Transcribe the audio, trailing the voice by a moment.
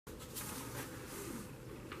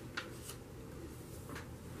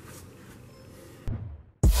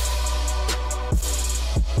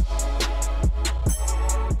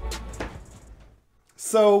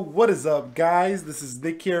So what is up, guys? This is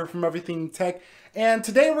Nick here from Everything Tech, and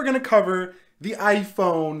today we're going to cover the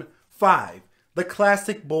iPhone 5, the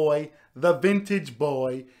classic boy, the vintage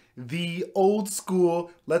boy, the old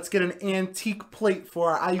school, let's get an antique plate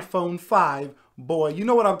for our iPhone 5 boy. You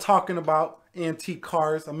know what I'm talking about, antique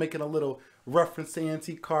cars. I'm making a little reference to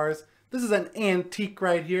antique cars. This is an antique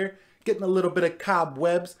right here, getting a little bit of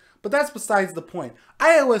cobwebs, but that's besides the point.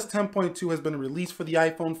 iOS 10.2 has been released for the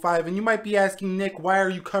iPhone 5, and you might be asking, Nick, why are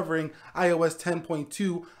you covering iOS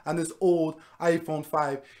 10.2 on this old iPhone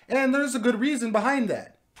 5? And there's a good reason behind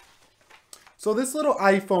that. So this little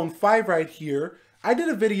iPhone 5 right here, I did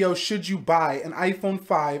a video, should you buy an iPhone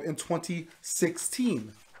 5 in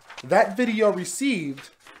 2016? That video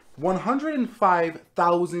received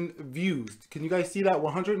 105,000 views. Can you guys see that?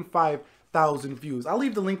 105,000 views. I'll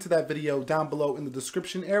leave the link to that video down below in the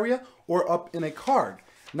description area or up in a card.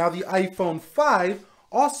 Now the iPhone 5,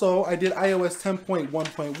 also I did iOS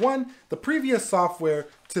 10.1.1, the previous software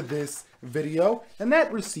to this video, and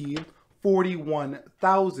that received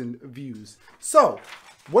 41,000 views. So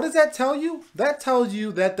what does that tell you? That tells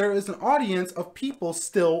you that there is an audience of people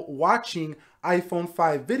still watching iPhone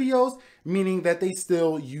 5 videos, meaning that they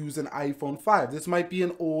still use an iPhone 5. This might be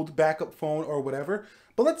an old backup phone or whatever,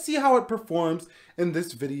 but let's see how it performs in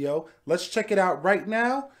this video. Let's check it out right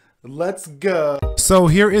now. Let's go. So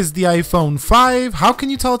here is the iPhone 5. How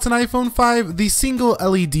can you tell it's an iPhone 5? The single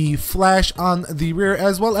LED flash on the rear,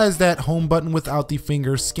 as well as that home button without the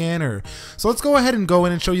finger scanner. So let's go ahead and go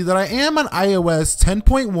in and show you that I am on iOS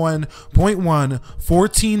 10.1.1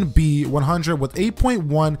 14B 100 with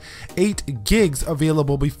 8.18 gigs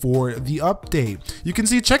available before the update. You can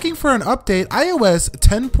see, checking for an update, iOS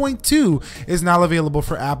 10.2 is now available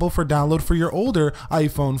for Apple for download for your older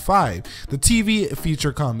iPhone 5. The TV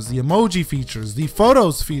feature comes, the emoji features, the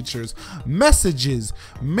photos features, messages,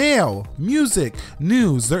 mail, music,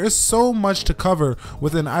 news. There is so much to cover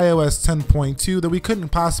within iOS 10.2 that we couldn't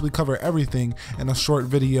possibly cover everything in a short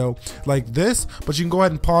video like this, but you can go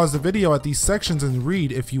ahead and pause the video at these sections and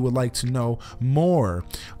read if you would like to know more.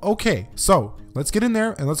 Okay, so let's get in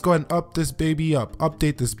there and let's go ahead and update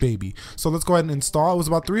this baby. So let's go ahead and install. It was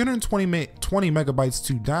about 320 megabytes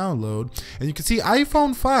to download, and you can see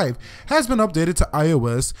iPhone 5 has been updated to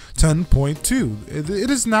iOS 10.2. It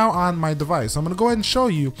is now on my device. I'm going to go ahead and show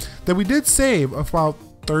you that we did save about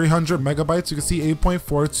 300 megabytes. You can see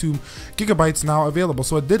 8.42 gigabytes now available.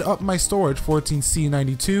 So it did up my storage,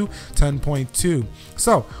 14C92 10.2.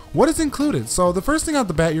 So what is included? So the first thing out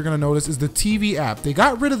the bat you're going to notice is the TV app. They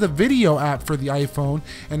got rid of the video app for the iPhone,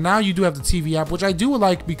 and now you do have the TV app, which I do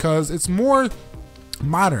like because it's more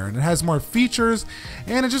modern, it has more features,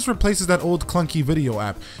 and it just replaces that old clunky video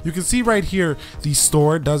app. You can see right here the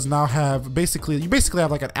store does now have you basically have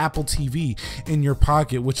like an Apple TV in your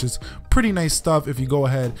pocket, which is pretty nice stuff if you go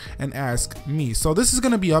ahead and ask me. So this is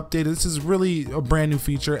going to be updated. This is really a brand new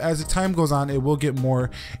feature. As the time goes on, it will get more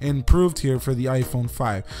improved here for the iPhone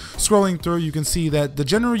 5. Scrolling through, you can see that the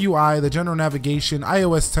general UI, the general navigation,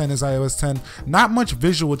 iOS 10 is iOS 10. Not much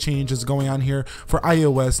visual changes going on here for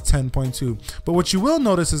iOS 10.2, but what you will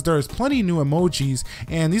notice is there is plenty new emojis,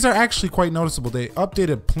 and these are actually quite noticeable. They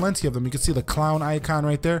updated plenty of them. You can see the clown icon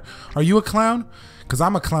right there. Are you a clown? Because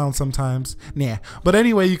I'm a clown sometimes. Nah. But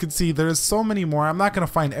anyway, you can see there's so many more. I'm not going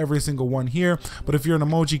to find every single one here, but if you're an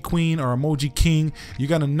emoji queen or emoji king, you're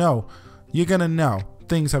going to know. You're going to know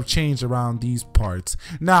things have changed around these parts.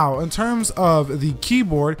 Now, in terms of the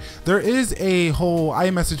keyboard, there is a whole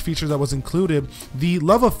iMessage feature that was included, the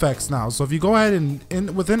love effects now. So if you go ahead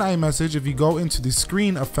and within iMessage, if you go into the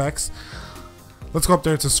screen effects, let's go up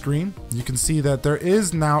there to screen. You can see that there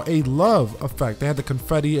is now a love effect. They had the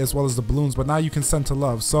confetti as well as the balloons, but now you can send to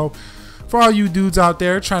love. So for all you dudes out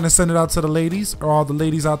there trying to send it out to the ladies, or all the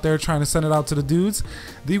ladies out there trying to send it out to the dudes,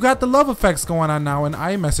 you've got the love effects going on now in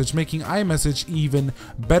iMessage, making iMessage even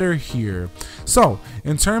better here. So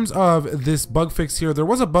in terms of this bug fix here, there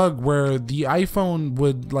was a bug where the iPhone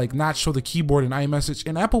would like not show the keyboard in iMessage,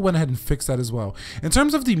 and Apple went ahead and fixed that as well. In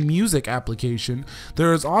terms of the music application,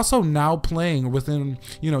 there is also now playing within,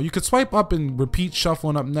 you could swipe up and repeat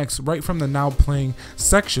shuffling up next right from the now playing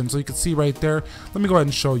section. So you can see right there, let me go ahead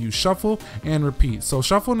and show you shuffle and repeat. So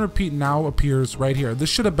shuffle and repeat now appears right here. This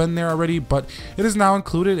should have been there already, but it is now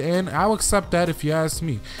included, and I'll accept that if you ask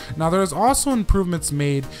me. Now there's also improvements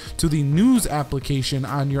made to the news application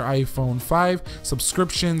on your iPhone 5.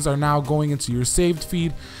 Subscriptions are now going into your saved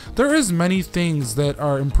feed. There is many things that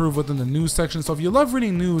are improved within the news section. So if you love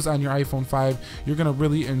reading news on your iPhone 5, you're gonna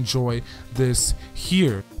really enjoy this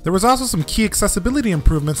here. There was also some key accessibility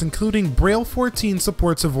improvements, including Braille 14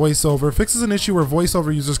 supports a voiceover, fixes an issue where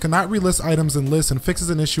voiceover users cannot relist list items in lists and fixes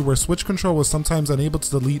an issue where switch control was sometimes unable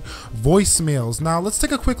to delete voicemails. Now let's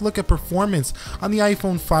take a quick look at performance on the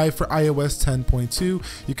iPhone 5 for iOS 10.2.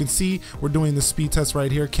 You can see we're doing the speed test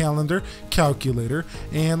right here, calendar, calculator,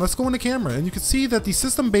 and let's go into camera. And you can see that the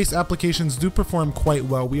system-based applications do perform quite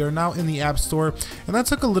well. We are now in the App Store, and that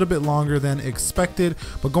took a little bit longer than expected,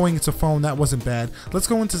 but going into phone, that wasn't bad. Let's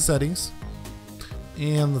go into settings.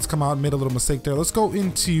 And let's come out and made a little mistake there. Let's go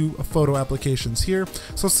into photo applications here.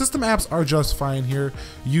 So system apps are just fine here.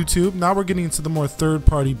 YouTube. Now we're getting into the more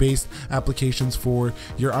third-party based applications for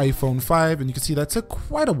your iPhone 5. And you can see that took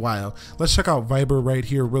quite a while. Let's check out Viber right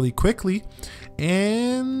here really quickly.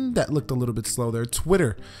 And that looked a little bit slow there.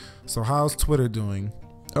 Twitter. So how's Twitter doing?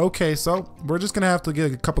 Okay, so we're just gonna have to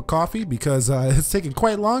get a cup of coffee because it's taking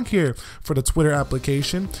quite long here for the Twitter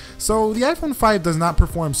application. So the iPhone 5 does not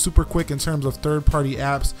perform super quick in terms of third-party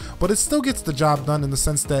apps, but it still gets the job done in the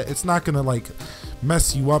sense that it's not gonna like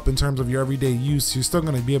mess you up in terms of your everyday use. You're still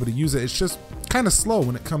gonna be able to use it. It's just kind of slow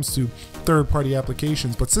when it comes to third-party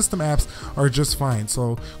applications, but system apps are just fine.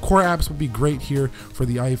 So core apps would be great here for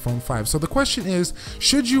the iPhone 5. So the question is,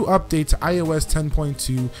 should you update to iOS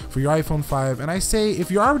 10.2 for your iPhone 5? And I say if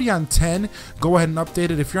you're already on 10, go ahead and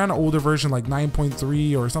update it. If you're on an older version like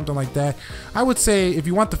 9.3 or something like that, I would say if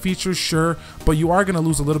you want the features, sure, but you are going to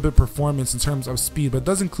lose a little bit of performance in terms of speed, but it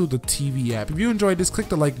does include the TV app. If you enjoyed this, click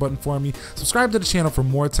the like button for me. Subscribe to the channel for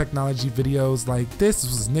more technology videos like this.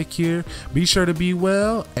 This was Nick here. Be sure to be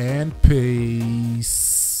well and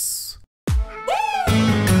peace.